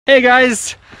Hey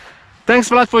guys,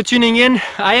 thanks a lot for tuning in.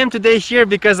 I am today here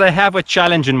because I have a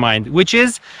challenge in mind, which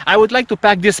is I would like to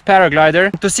pack this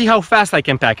paraglider to see how fast I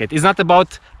can pack it. It's not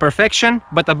about perfection,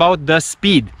 but about the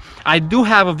speed. I do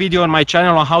have a video on my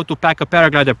channel on how to pack a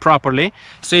paraglider properly,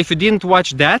 so if you didn't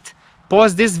watch that,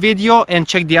 pause this video and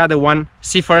check the other one.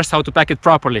 See first how to pack it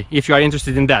properly if you are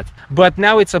interested in that. But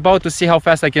now it's about to see how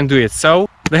fast I can do it. So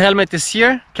the helmet is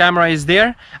here, camera is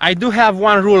there. I do have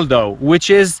one rule though, which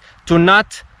is to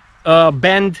not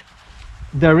bend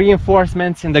the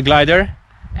reinforcements in the glider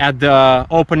at the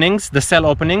openings, the cell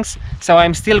openings. So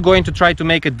I'm still going to try to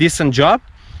make a decent job,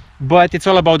 but it's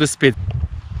all about the speed.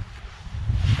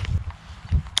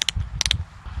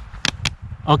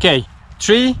 Okay,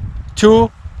 3,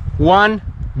 2, 1,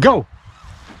 go!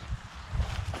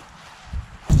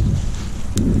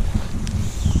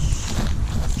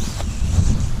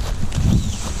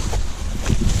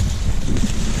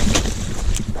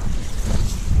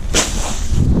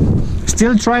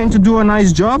 Still trying to do a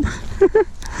nice job.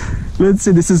 Let's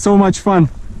see, this is so much fun.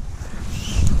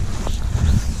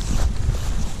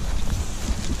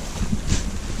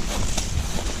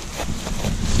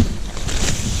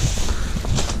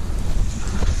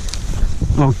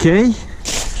 Okay,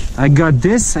 I got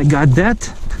this, I got that.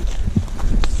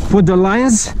 Put the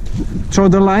lines, throw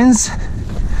the lines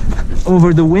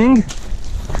over the wing.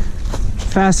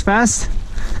 Fast, fast.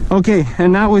 Okay,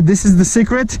 and now this is the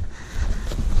secret.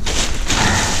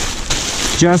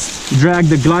 Just drag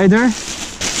the glider.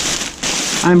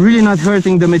 I'm really not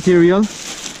hurting the material,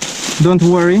 don't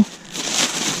worry.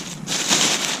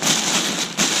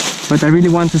 But I really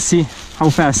want to see how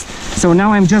fast. So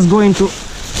now I'm just going to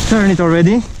turn it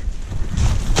already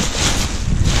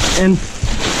and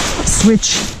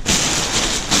switch.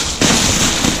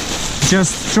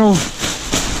 Just throw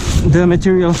the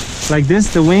material like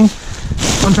this, the wing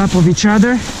on top of each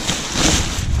other.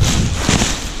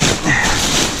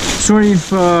 Sorry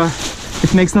if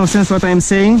it makes no sense what I'm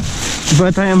saying,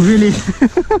 but I am really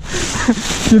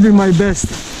giving my best.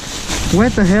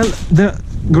 What the hell? The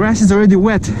grass is already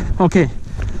wet. Okay.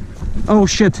 Oh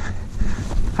shit.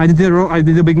 I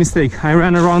did a big mistake. I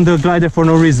ran around the glider for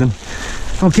no reason.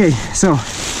 Okay, so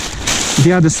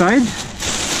the other side.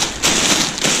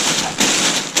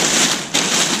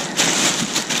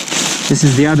 This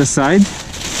is the other side.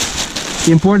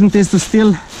 The important is to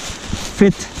still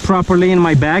fit properly in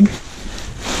my bag.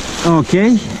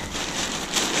 Okay.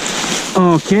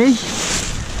 Okay.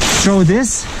 Throw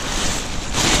this.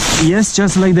 Yes,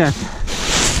 just like that.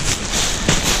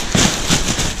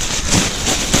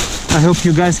 I hope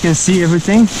you guys can see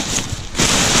everything.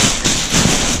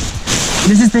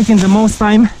 This is taking the most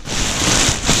time,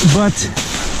 but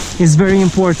it's very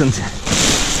important.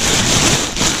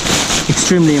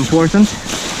 Extremely important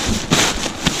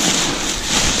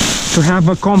to have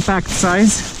a compact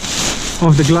size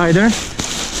of the glider.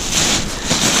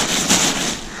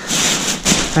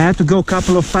 I had to go a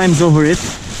couple of times over it.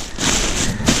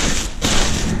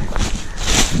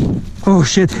 Oh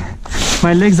shit,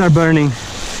 my legs are burning.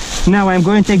 Now I'm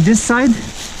going to take this side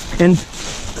and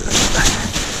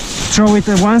throw it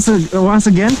once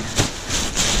again.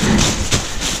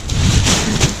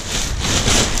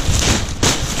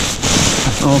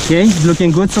 Okay, it's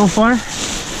looking good so far.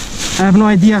 I have no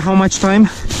idea how much time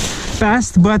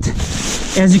passed, but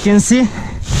as you can see,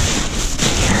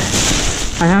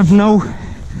 I have no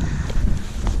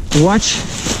watch,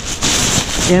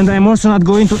 and I'm also not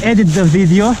going to edit the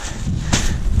video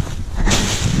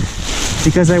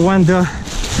because I want the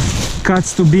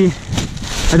cuts to be,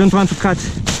 I don't want to cut,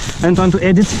 I don't want to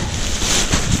edit.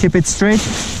 Keep it straight,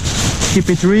 keep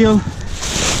it real.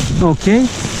 Okay.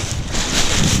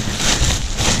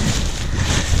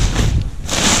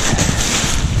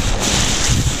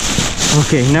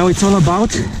 Okay, now it's all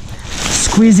about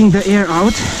squeezing the air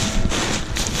out,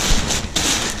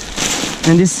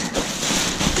 and this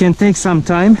can take some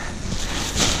time.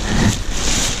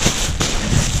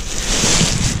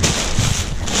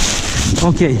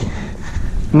 Okay,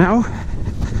 now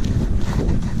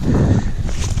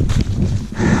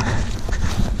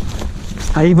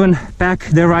I even pack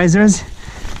the risers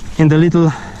in the little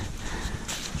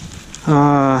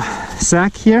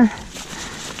sack here,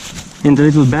 in the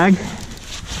little bag.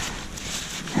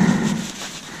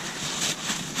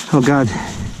 Oh god,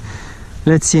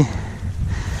 let's see.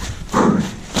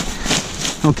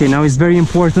 Okay, now it's very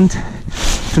important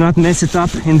to not mess it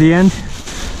up in the end.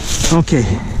 Okay,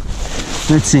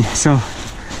 let's see. So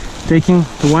taking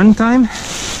one time,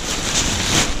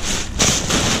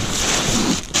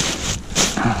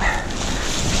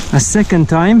 a second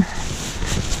time,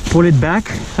 pull it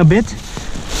back a bit,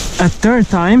 a third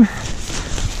time.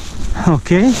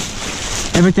 Okay,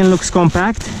 everything looks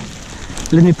compact.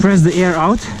 Let me press the air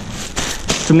out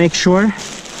to make sure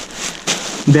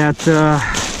that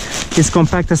it's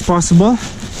compact as possible.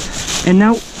 And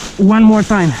now one more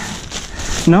time.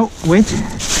 No, wait,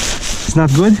 it's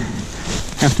not good.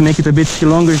 I have to make it a bit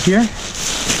longer here.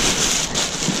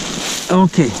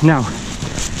 Okay, now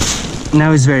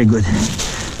it's very good.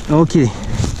 Okay,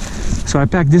 so I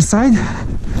pack this side.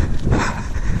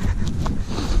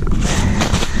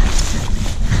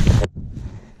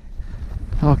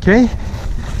 Okay,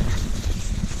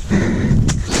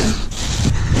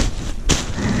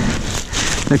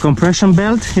 the compression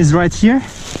belt is right here.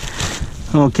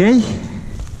 Okay,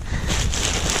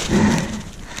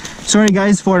 sorry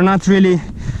guys for not really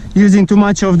using too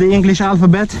much of the English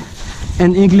alphabet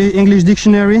and English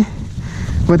dictionary,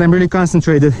 but I'm really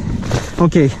concentrated.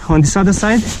 Okay, on this other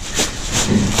side,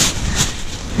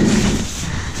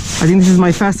 I think this is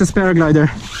my fastest paraglider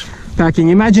packing.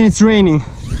 Imagine it's raining.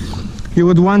 You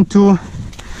would want to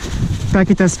pack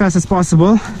it as fast as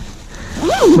possible,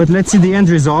 but let's see the end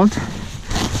result,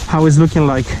 how it's looking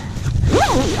like.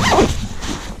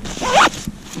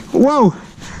 Whoa,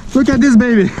 look at this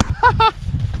baby.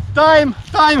 time,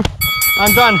 I'm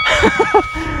done.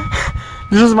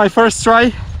 This is my first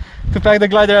try to pack the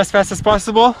glider as fast as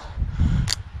possible.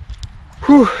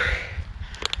 Whew.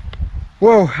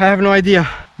 Whoa, I have no idea.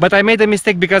 But I made a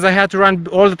mistake because I had to run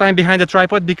all the time behind the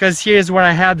tripod, because here is where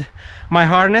I had my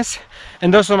harness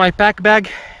and also my pack bag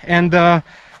and the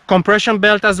compression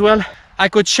belt as well. I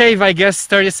could shave, I guess,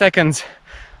 30 seconds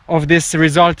of this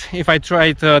result if I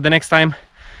tried the next time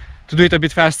to do it a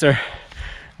bit faster.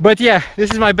 But yeah,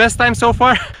 this is my best time so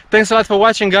far. Thanks a lot for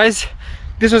watching, guys.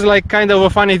 This was like kind of a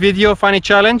funny video, funny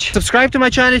challenge. Subscribe to my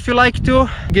channel if you like to.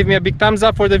 Give me a big thumbs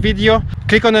up for the video.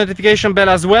 Click on the notification bell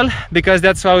as well, because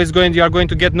that's how you are going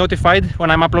to get notified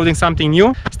when I'm uploading something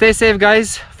new. Stay safe,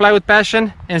 guys. Fly with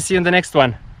passion, and see you in the next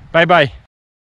one. Bye bye.